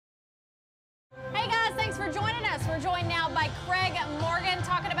for joining us. We're joined now by Craig Morgan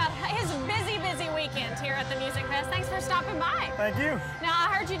talking about his busy weekend here at the Music Fest. Thanks for stopping by. Thank you. Now,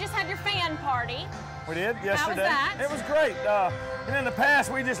 I heard you just had your fan party. We did yesterday. How was that? It was great. And in the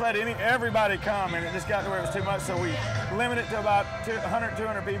past, we just let everybody come, and it just got to where it was too much, so we limited it to about 100,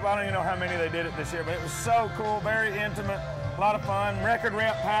 200 people. I don't even know how many they did it this year, but it was so cool, very intimate, a lot of fun. Record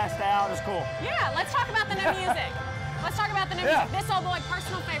rep passed out. It was cool. Yeah, let's talk about the new music. Let's talk about the new music. This Old Boy,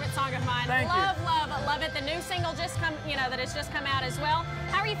 personal favorite song of mine. Thank you. Love it. The new single just come, that has just come out as well.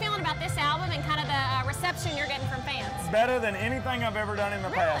 How are you feeling about this album and kind of the reception you're getting from fans? Better than anything I've ever done in the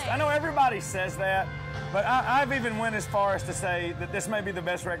past. I know everybody says that, but I've even went as far as to say that this may be the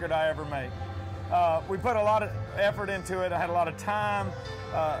best record I ever made. We put a lot of effort into it. I had a lot of time.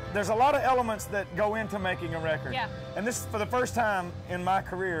 There's a lot of elements that go into making a record. Yeah. And this is for the first time in my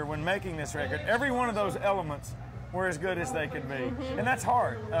career when making this record. Every one of those elements were as good as they could be. And that's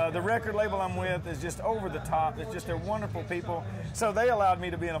hard. The record label I'm with is just over the top. It's just, they're wonderful people. So they allowed me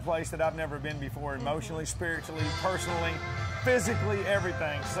to be in a place that I've never been before, emotionally, spiritually, personally, physically,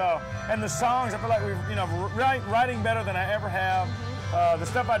 everything. So, and the songs, I feel like we're writing better than I ever have. The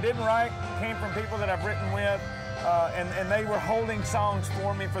stuff I didn't write came from people that I've written with. And they were holding songs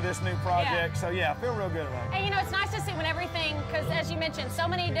for me for this new project. So yeah, I feel real good about it. And it's nice to see when everything, because as you mentioned, so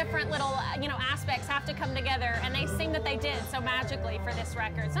many different little aspects have to come together, and they seem that they did so magically for this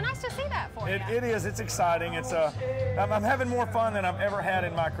record. So nice to see that for you. It is. It's exciting. It's I'm having more fun than I've ever had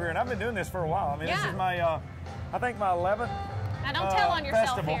in my career, and I've been doing this for a while. I mean, this is my I think my 11th. Now don't tell on yourself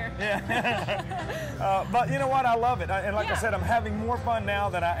festival. here. Yeah. But you know what? I love it. And like I said, I'm having more fun now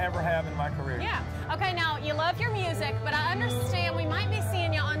than I ever have in my career. Yeah. Okay, now you love your music, but I understand we might be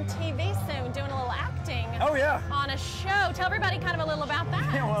seeing you on TV soon doing a little acting. Oh, yeah. On a show. Tell everybody kind of a little about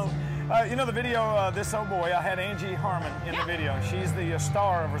that. Yeah, well, the video, This Old Boy, I had Angie Harmon in the video. She's the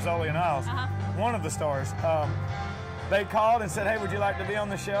star of Rizzoli and Isles, one of the stars. They called and said, hey, would you like to be on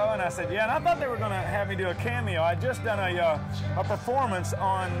the show? And I said, yeah, and I thought they were going to have me do a cameo. I'd just done a performance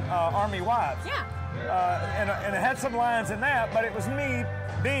on Army Wives. Yeah. And it had some lines in that, but it was me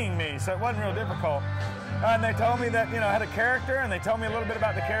being me, so it wasn't real difficult. And they told me that, I had a character, and they told me a little bit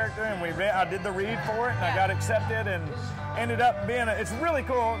about the character, and I did the read for it, and I got accepted, and ended up being it's really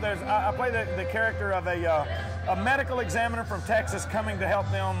cool. I play the character of a medical examiner from Texas coming to help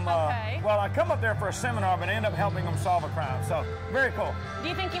them. Well, I come up there for a seminar, but I end up helping them solve a crime. So, very cool. Do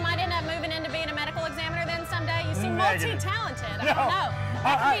you think you might end up moving into being a medical examiner then someday? You seem multi-talented. I don't know.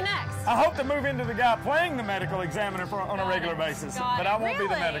 That could be next. I hope to move into the guy playing the medical examiner on a regular basis, but I won't be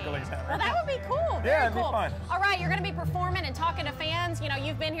the medical examiner. Well, that would be cool. Yeah, it'd be fun. All right, you're going to be performing and talking to fans.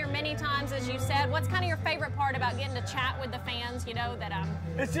 You've been here many times, as you said. What's kind of your favorite part about getting to chat with the fans?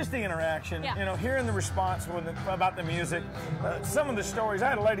 It's just the interaction. Yeah. Hearing the response about the music. Some of the stories. I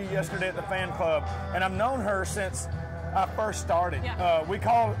had a lady yesterday at the fan club, and I've known her since I first started. Yeah. We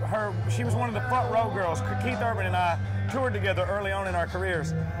called her, she was one of the front row girls. Keith Urban and I toured together early on in our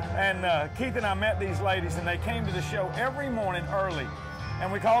careers. And Keith and I met these ladies, and they came to the show every morning early.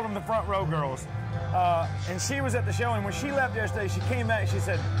 And we called them the front row girls. And she was at the show, and when she left yesterday, she came back and she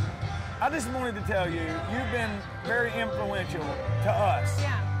said, I just wanted to tell you, you've been very influential to us.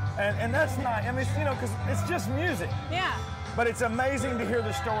 Yeah. And that's nice. I mean, because it's just music. Yeah. But it's amazing to hear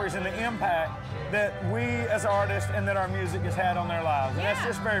the stories and the impact that we as artists and that our music has had on their lives. And that's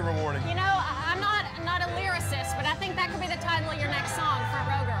just very rewarding. I'm not a lyricist, but I think that could be the title of your next song, Front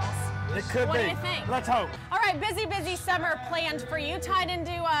Row Girls. It could be. What do you think? Let's hope. All right, busy summer planned for you, tied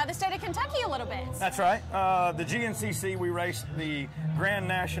into the state of Kentucky a little bit. That's right. The GNCC, we race the Grand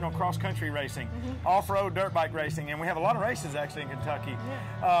National Cross Country Racing, off-road dirt bike racing, and we have a lot of races actually in Kentucky.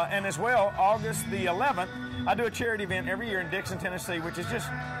 And as well, August the 11th, I do a charity event every year in Dixon, Tennessee, which is just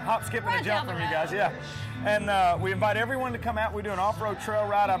hop, skip, and a jump from you guys. Yeah. And we invite everyone to come out. We do an off-road trail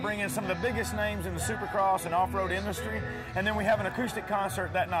ride. I bring in some of the biggest names in the supercross and off-road industry. And then we have an acoustic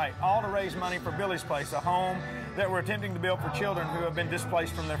concert that night, all to raise money for Billy's Place, a home that we're attempting to build for children who have been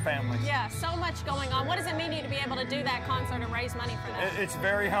displaced from their families. Yeah, so much going on. What does it mean to you to be able to do that concert and raise money for that? It's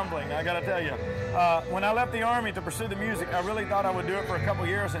very humbling, I got to tell you. When I left the Army to pursue the music, I really thought I would do it for a couple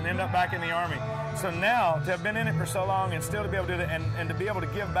years and end up back in the Army. So now, to have been in it for so long and still to be able to do it and to be able to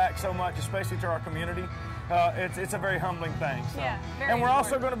give back so much, especially to our community, it's a very humbling thing. So. Yeah, and we're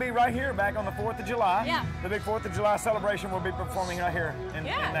also going to be right here back on the 4th of July. Yeah. The big 4th of July celebration will be performing right here in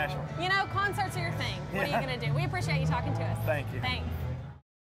Nashville. Concerts are your thing. What are you going to do? We appreciate you talking to us. Thank you. Thanks.